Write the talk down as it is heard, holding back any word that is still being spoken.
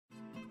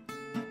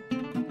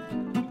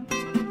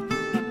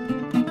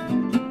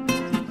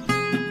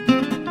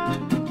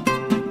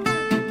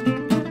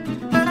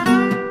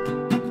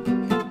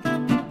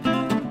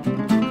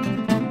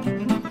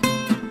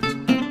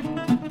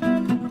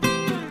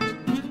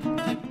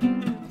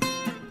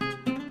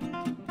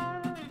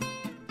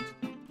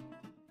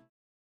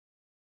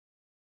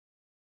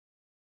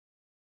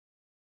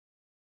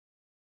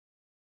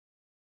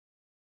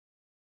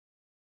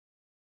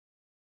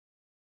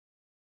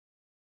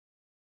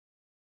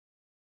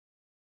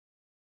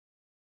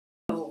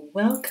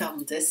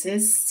welcome. This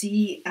is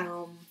the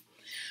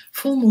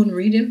full moon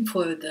reading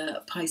for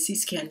the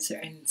Pisces, Cancer,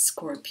 and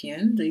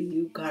Scorpion.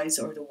 You guys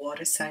are the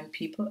water sign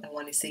people. I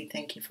want to say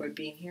thank you for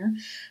being here.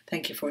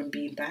 Thank you for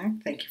being back.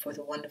 Thank you for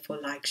the wonderful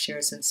likes,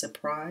 shares, and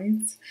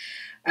surprise.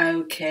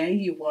 Okay,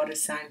 you water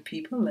sign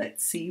people,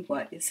 let's see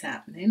what is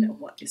happening and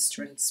what is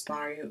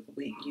transpiring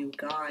with you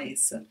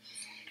guys.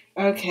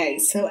 Okay,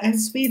 so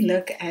as we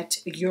look at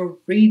your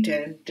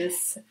reading,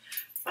 this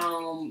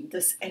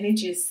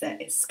energies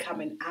that is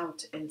coming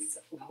out is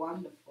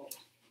wonderful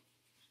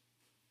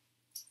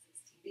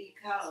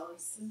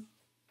because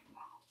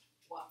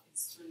what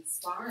is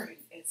transpiring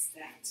is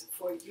that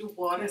for you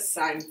water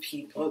sign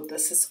people,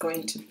 this is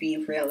going to be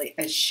really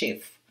a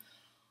shift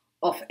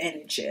of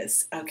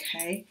energies.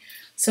 Okay,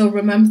 so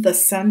remember, the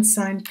sun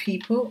sign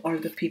people are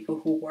the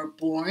people who were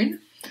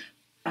born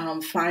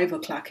 5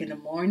 o'clock in the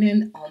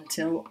morning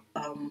until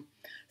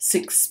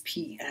 6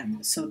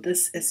 p.m. So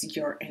this is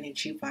your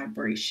energy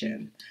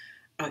vibration.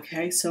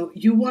 Okay, so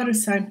you water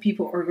sign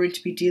people are going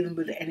to be dealing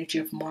with the energy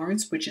of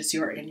Mars, which is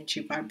your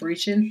energy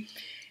vibration,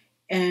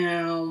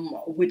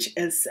 which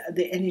is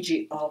the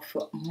energy of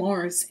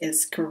Mars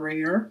is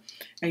career,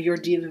 and you're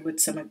dealing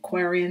with some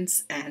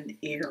Aquarians and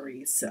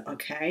Aries.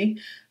 Okay,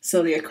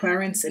 so the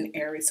Aquarians and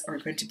Aries are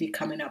going to be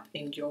coming up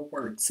in your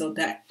work. So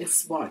that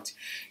is what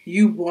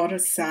you water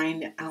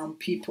sign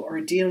people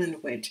are dealing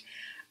with.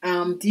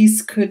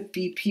 These could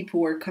be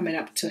people who are coming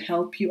up to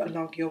help you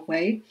along your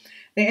way.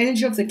 The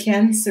energy of the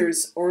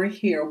Cancers are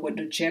here with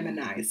the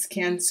Geminis,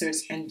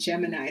 Cancers and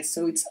Geminis.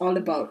 So it's all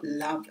about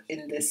love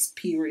in this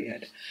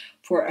period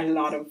for a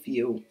lot of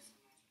you.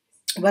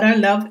 What I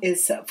love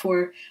is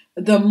for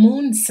the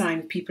moon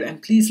sign people,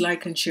 and please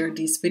like and share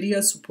these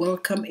videos.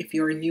 Welcome if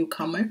you're a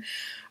newcomer.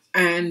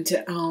 And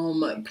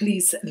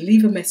please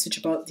leave a message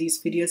about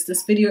these videos.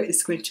 This video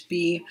is going to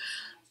be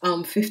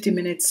 50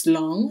 minutes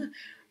long.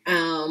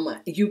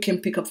 You can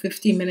pick up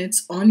 15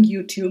 minutes on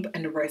YouTube,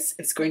 and the rest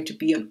is going to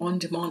be on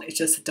demand. It's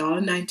just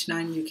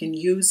 $1.99. You can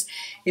use,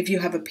 if you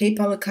have a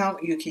PayPal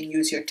account, you can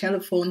use your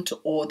telephone to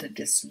order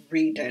this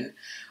reading.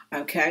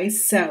 Okay,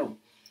 so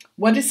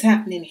what is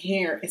happening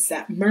here is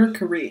that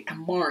Mercury and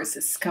Mars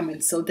is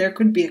coming, so there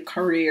could be a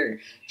career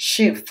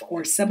shift,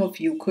 or some of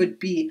you could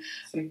be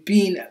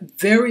being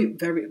very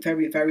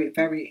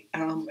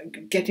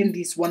getting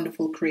these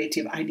wonderful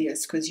creative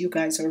ideas, because you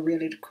guys are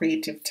really the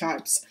creative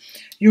types.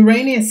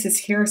 Uranus is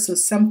here, so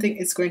something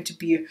is going to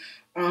be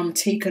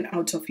taken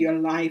out of your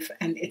life,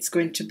 and it's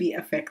going to be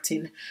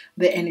affecting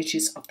the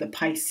energies of the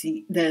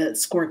Pisces, the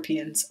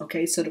Scorpions.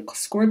 Okay, so the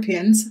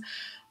Scorpions,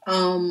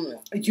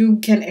 you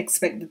can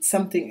expect that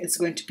something is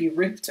going to be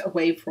ripped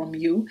away from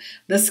you.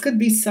 This could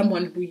be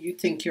someone who you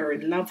think you're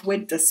in love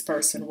with. This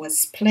person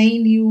was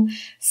playing you,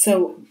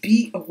 so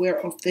be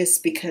aware of this,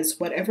 because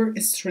whatever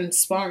is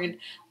transpiring,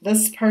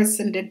 this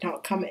person did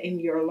not come in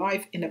your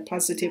life in a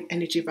positive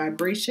energy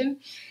vibration.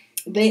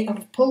 They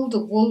have pulled the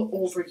wool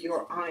over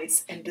your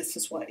eyes, and this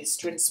is what is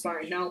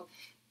transpiring now.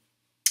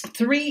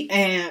 Three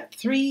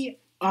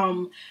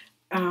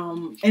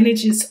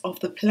energies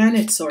of the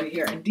planets are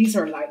here, and these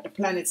are like the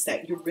planets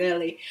that you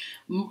really,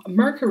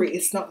 Mercury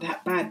is not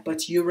that bad,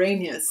 but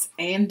Uranus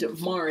and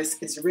Mars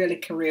is really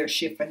career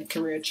shift and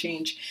career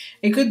change.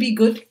 It could be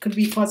good, could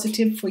be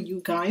positive for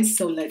you guys,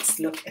 so let's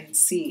look and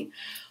see.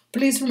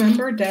 Please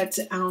remember that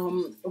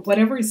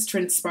whatever is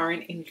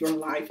transpiring in your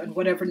life and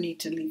whatever need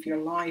to leave your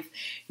life,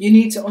 you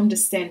need to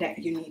understand that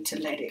you need to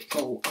let it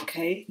go.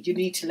 Okay, you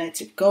need to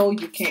let it go.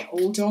 You can't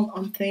hold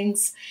on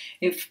things.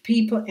 If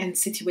people and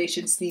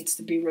situations needs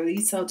to be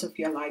released out of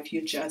your life,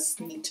 you just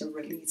need to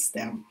release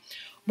them.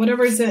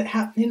 Whatever is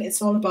happening,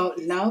 it's all about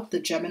love.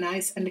 The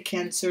Geminis and the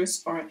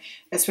Cancers, or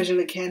especially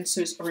the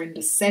Cancers, are in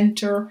the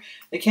center.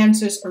 The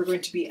Cancers are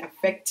going to be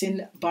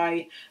affected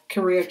by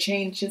career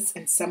changes,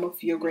 and some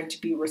of you are going to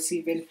be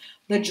receiving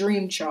the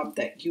dream job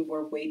that you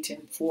were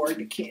waiting for.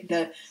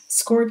 The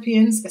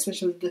Scorpions,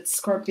 especially the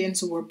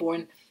Scorpions who were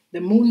born, the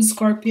moon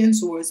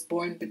Scorpions who was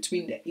born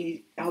between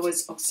the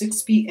hours of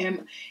 6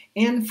 p.m.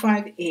 and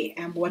 5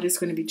 a.m. What is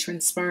going to be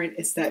transpiring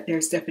is that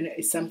there's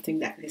definitely something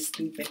that is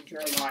leaving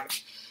your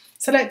life.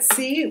 So let's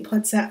see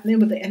what's happening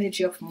with the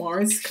energy of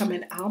Mars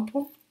coming up.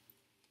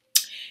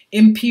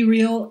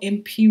 Imperial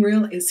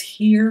is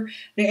here.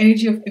 The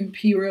energy of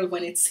Imperial,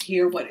 when it's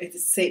here, what it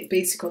is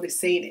basically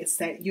saying is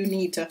that you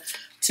need to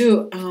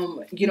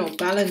you know,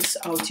 balance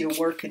out your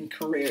work and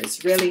career.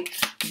 It's really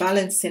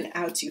balancing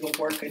out your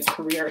work and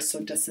career,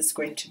 so this is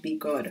going to be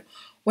good.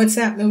 What's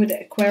happening with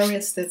the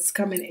Aquarius that's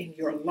coming in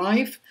your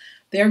life?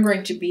 They're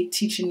going to be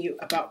teaching you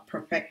about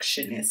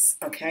perfectionists.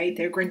 Okay,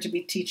 they're going to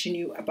be teaching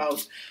you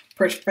about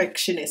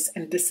perfectionists,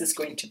 and this is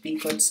going to be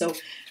good. So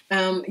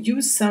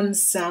you sun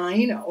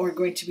sign are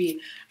going to be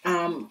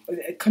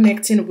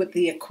connecting with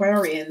the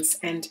Aquarians,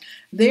 and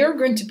they're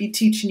going to be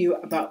teaching you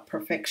about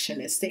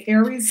perfectionists. The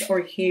Aries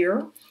are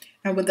here.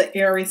 and with the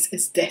Aries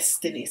is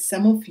destiny.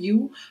 Some of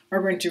you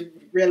are going to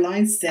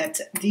realize that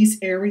these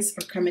Aries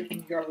are coming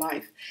in your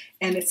life,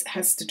 and it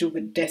has to do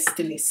with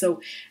destiny. So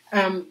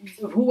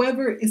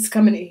whoever is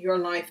coming in your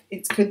life,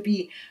 it could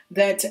be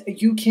that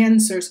you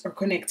Cancers are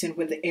connecting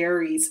with the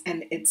Aries,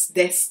 and it's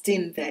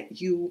destined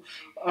that you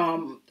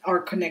are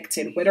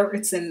connected, whether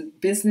it's in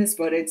business,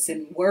 whether it's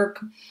in work.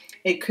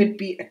 It could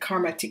be a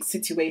karmatic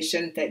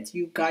situation that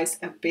you guys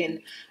have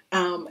been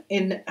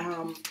in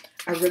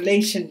a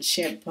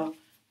relationship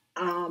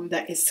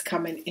that is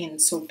coming in,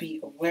 so be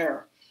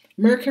aware.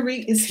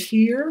 Mercury is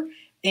here,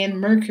 and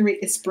Mercury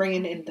is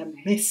bringing in the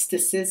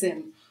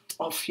mysticism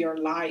of your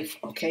life.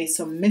 Okay,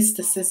 so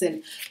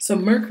mysticism. So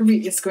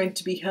Mercury is going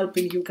to be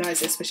helping you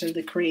guys, especially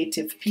the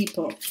creative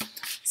people.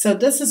 So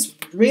this is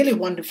really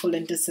wonderful,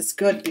 and this is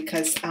good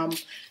because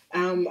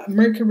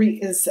Mercury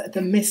is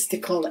the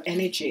mystical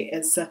energy,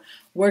 is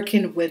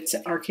working with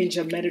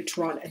Archangel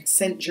Metatron and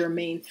Saint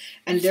Germain,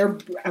 and they're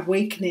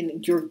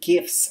awakening your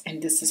gifts,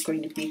 and this is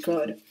going to be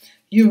good.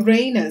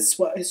 Uranus,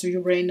 what is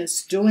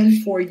Uranus doing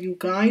for you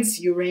guys?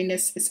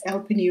 Uranus is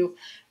helping you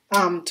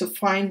to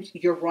find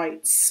your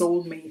right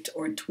soulmate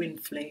or twin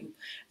flame,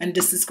 and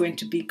this is going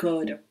to be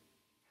good.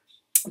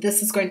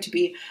 This is going to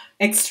be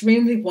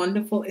extremely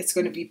wonderful. It's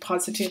going to be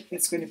positive.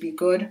 It's going to be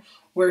good.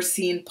 We're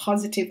seeing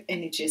positive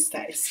energies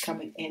that is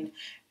coming in.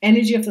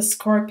 Energy of the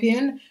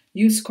Scorpion.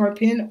 You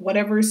Scorpion,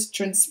 whatever is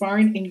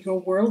transpiring in your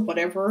world,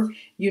 whatever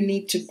you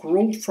need to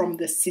grow from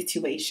this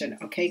situation,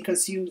 okay?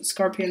 Because you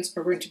Scorpions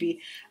are going to be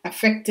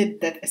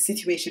affected that a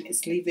situation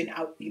is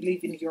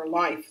leaving your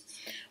life.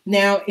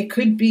 Now, it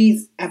could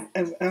be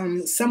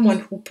someone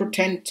who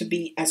pretend to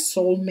be a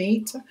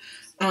soulmate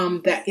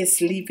that is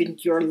leaving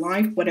your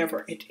life,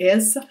 whatever it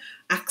is.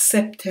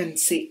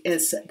 Acceptance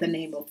is the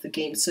name of the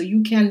game. So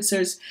you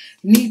Cancers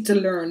need to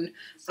learn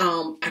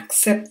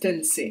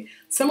acceptance.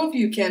 Some of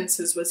you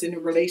Cancers was in a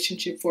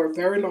relationship for a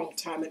very long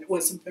time. It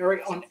was a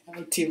very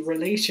unhealthy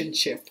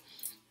relationship.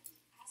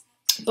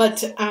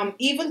 But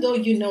even though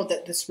you know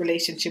that this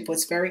relationship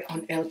was very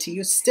unhealthy,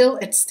 you still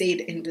had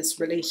stayed in this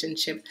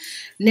relationship.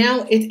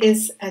 Now it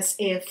is as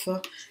if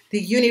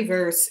the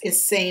universe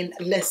is saying,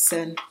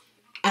 listen,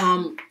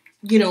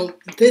 you know,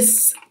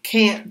 this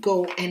can't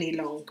go any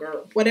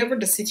longer. Whatever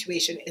the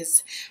situation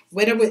is,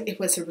 whether it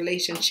was a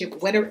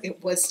relationship, whether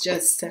it was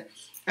just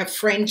a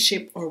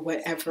friendship or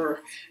whatever,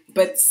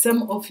 but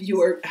some of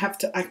you have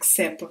to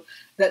accept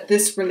that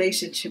this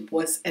relationship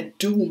was a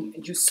doom.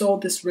 You saw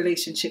this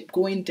relationship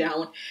going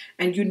down,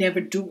 and you never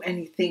do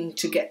anything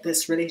to get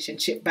this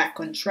relationship back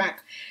on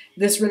track.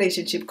 This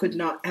relationship could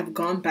not have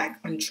gone back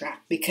on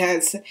track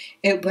because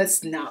it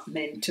was not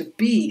meant to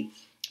be.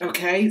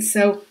 Okay,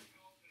 so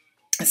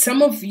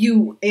some of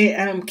you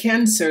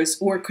Cancers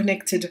who are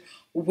connected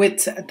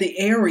with the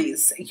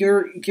Aries,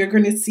 you're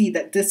going to see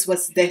that this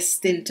was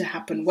destined to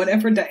happen.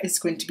 Whatever that is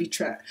going to be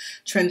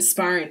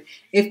transpiring,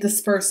 if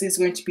this person is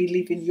going to be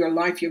leaving your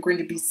life, you're going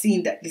to be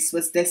seeing that this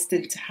was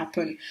destined to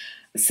happen.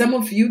 Some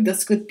of you,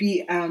 this could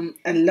be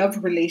a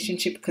love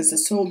relationship because the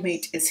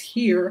soulmate is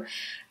here,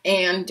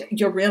 and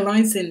you're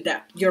realizing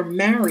that your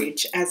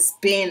marriage has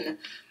been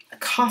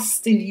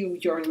costing you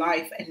your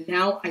life, and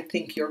now I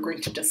think you're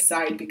going to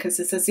decide, because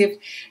it's as if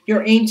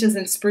your angels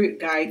and spirit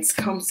guides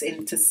comes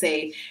in to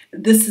say,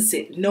 this is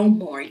it, no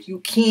more, you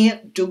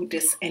can't do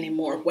this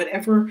anymore.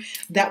 Whatever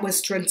that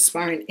was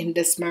transpiring in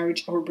this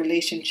marriage or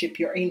relationship,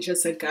 your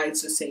angels and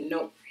guides will say,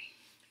 no,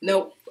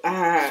 no,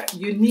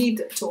 you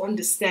need to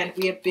understand,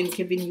 we have been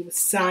giving you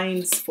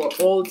signs for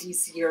all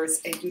these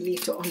years, and you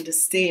need to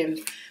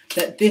understand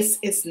that this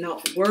is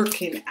not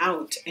working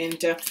out, and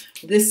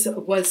this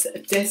was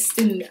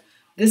destined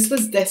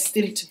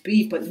to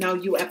be, but now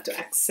you have to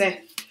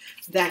accept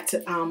that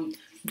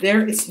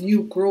there is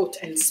new growth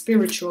and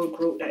spiritual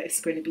growth that is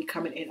going to be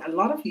coming in. A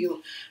lot of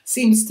you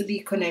seems to be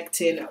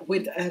connecting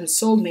with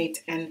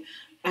soulmate and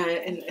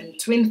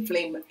twin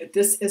flame.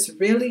 This is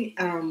really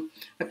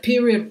a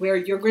period where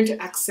you're going to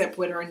accept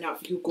whether or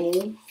not you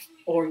go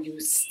or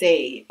you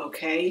stay,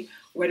 okay?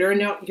 Whether or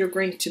not you're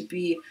going to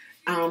be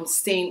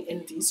staying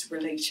in these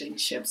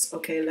relationships.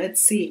 Okay, let's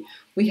see.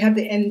 We have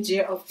the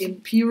energy of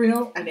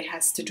Imperial, and it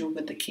has to do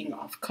with the King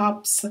of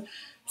Cups.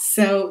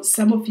 So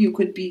some of you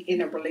could be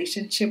in a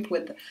relationship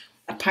with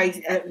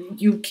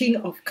you King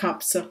of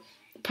Cups,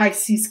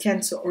 Pisces,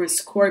 Cancer, or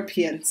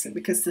Scorpions,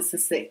 because this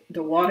is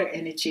the water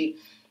energy.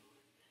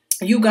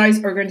 You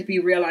guys are going to be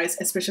realized,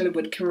 especially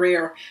with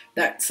career,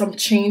 that some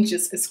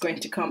changes is going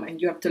to come,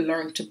 and you have to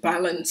learn to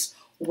balance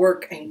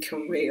work and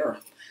career.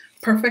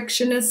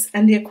 Perfectionists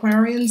and the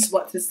Aquarians,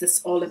 what is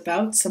this all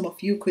about? Some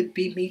of you could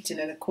be meeting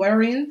an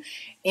Aquarian,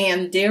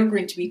 and they're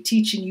going to be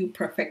teaching you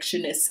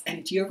perfectionists,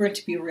 and you're going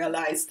to be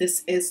realized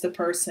this is the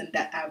person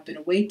that I've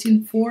been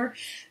waiting for.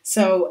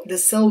 So the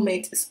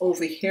soulmate is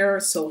over here.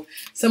 So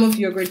some of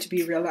you are going to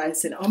be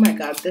realizing, oh my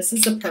God, this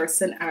is the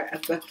person I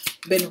have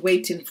been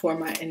waiting for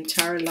my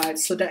entire life.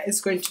 So that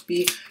is going to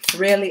be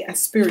really a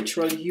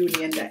spiritual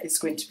union that is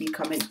going to be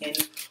coming in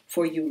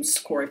for you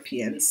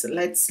Scorpions.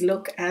 Let's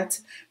look at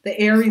the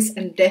Aries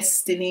and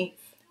destiny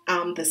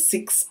the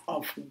Six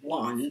of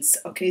Wands.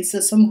 Okay, so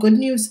some good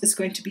news is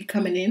going to be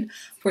coming in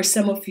for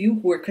some of you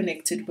who are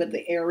connected with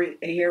the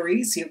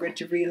Aries. You're going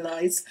to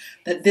realize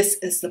that this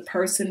is the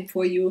person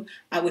for you.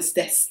 I was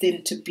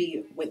destined to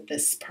be with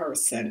this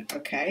person.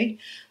 Okay,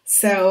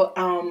 so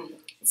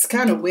it's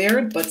kind of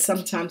weird, but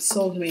sometimes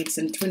soulmates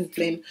and twin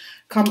flame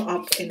come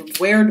up in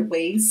weird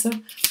ways.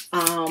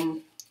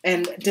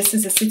 And this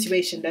is a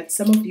situation that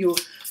some of you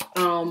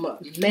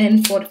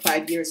men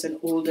 45 years and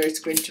older is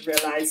going to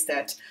realize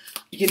that,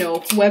 you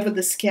know, whoever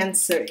this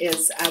Cancer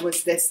is, I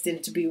was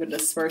destined to be with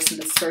this person.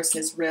 This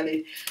person is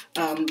really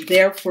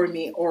there for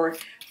me, or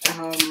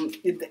and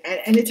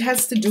it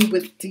has to do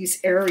with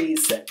these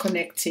Aries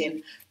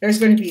connecting. There's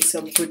going to be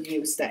some good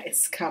news that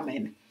is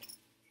coming.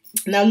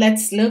 Now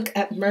let's look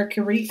at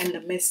Mercury and the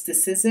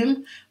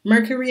mysticism.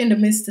 Mercury and the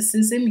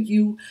mysticism,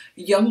 you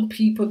young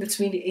people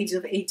between the age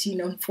of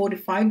 18 and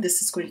 45,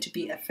 this is going to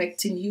be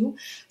affecting you.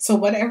 So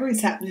whatever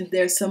is happening,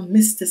 there's some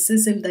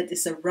mysticism that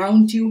is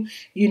around you.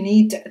 You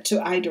need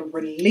to either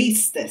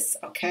release this,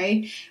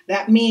 okay?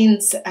 That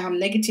means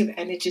negative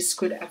energies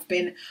could have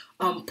been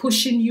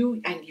pushing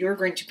you, and you're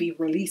going to be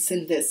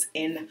releasing this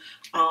in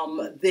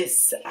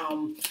this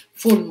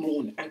full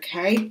moon.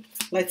 Okay,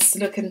 let's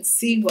look and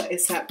see what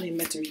is happening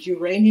with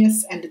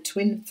Uranus and the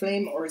twin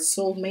flame or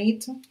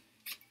soulmate.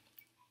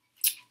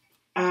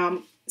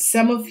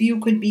 Some of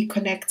you could be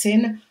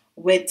connecting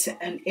with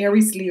an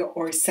Aries, Leo,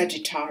 or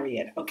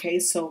Sagittarian. Okay,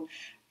 so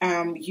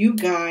you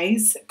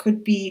guys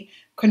could be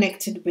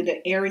connected with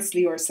an Aries,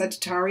 Leo, or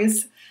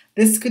Sagittarius.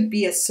 This could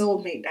be a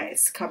soulmate that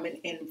is coming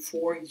in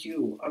for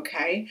you,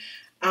 okay?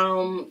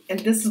 And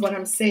this is what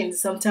I'm saying.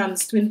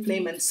 Sometimes twin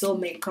flame and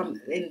soulmate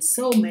come in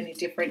so many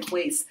different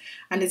ways.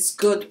 And it's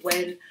good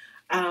when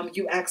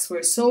you ask for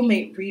a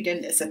soulmate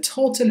reading. It's a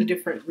totally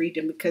different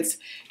reading because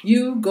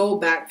you go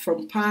back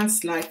from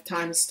past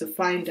lifetimes to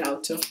find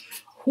out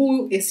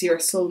who is your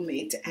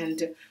soulmate,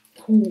 and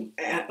who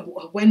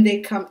when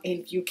they come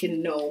in, you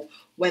can know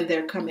when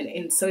they're coming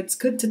in. So it's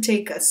good to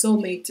take a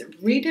soulmate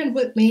reading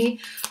with me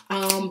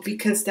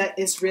because that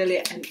is really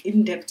an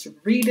in-depth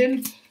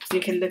reading. You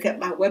can look at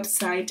my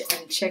website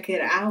and check it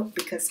out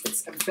because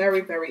it's a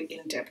very, very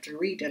in-depth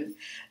reading.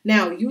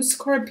 Now, you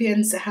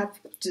Scorpions have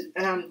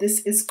this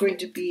is going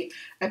to be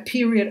a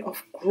period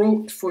of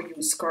growth for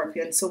you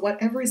Scorpions. So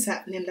whatever is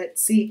happening,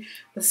 let's see,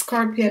 the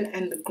Scorpion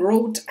and the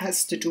growth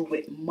has to do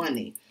with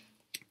money.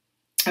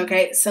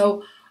 Okay,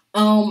 so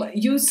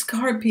you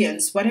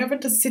Scorpions, whatever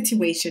the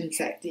situation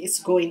that is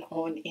going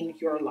on in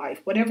your life,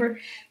 whatever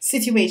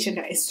situation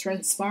that is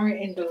transpiring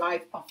in the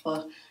life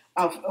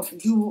of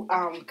you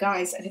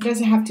guys, and it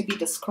doesn't have to be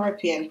the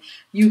Scorpion.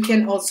 You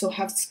can also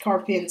have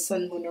Scorpion,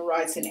 Sun, Moon, and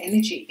Rising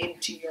energy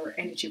into your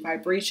energy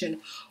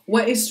vibration.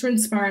 What is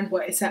transpiring,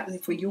 what is happening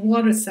for you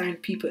water sign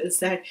people is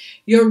that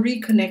you're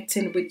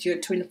reconnecting with your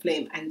twin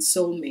flame and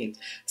soulmate.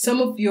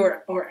 Some of you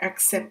are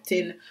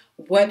accepting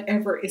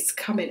whatever is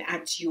coming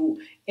at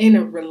you in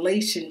a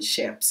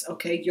relationships.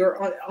 Okay,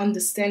 you're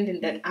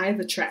understanding that I've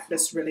attracted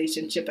this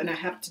relationship and I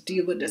have to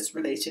deal with this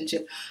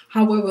relationship.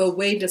 However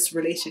way this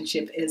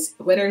relationship is,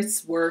 whether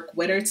it's work,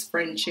 whether it's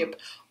friendship,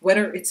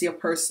 whether it's your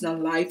personal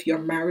life, your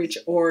marriage,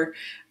 or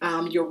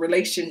your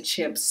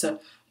relationships,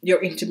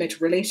 your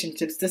intimate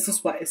relationships, this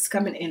is what is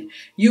coming in.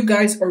 You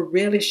guys are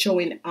really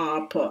showing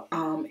up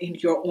in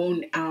your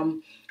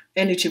own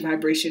energy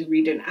vibration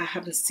reading. I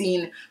haven't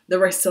seen the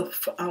rest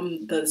of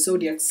the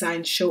zodiac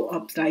signs show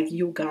up like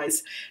you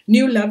guys.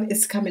 New love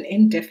is coming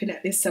in,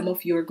 definitely. Some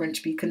of you are going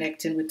to be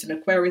connecting with an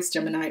Aquarius,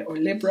 Gemini, or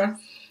Libra,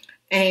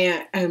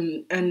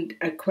 and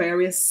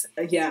Aquarius,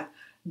 yeah,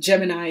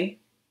 Gemini,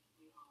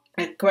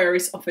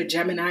 Aquarius of a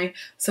Gemini.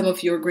 Some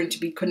of you are going to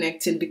be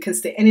connecting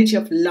because the energy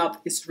of love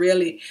is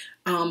really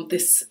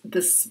this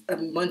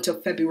month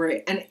of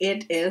February, and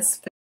it is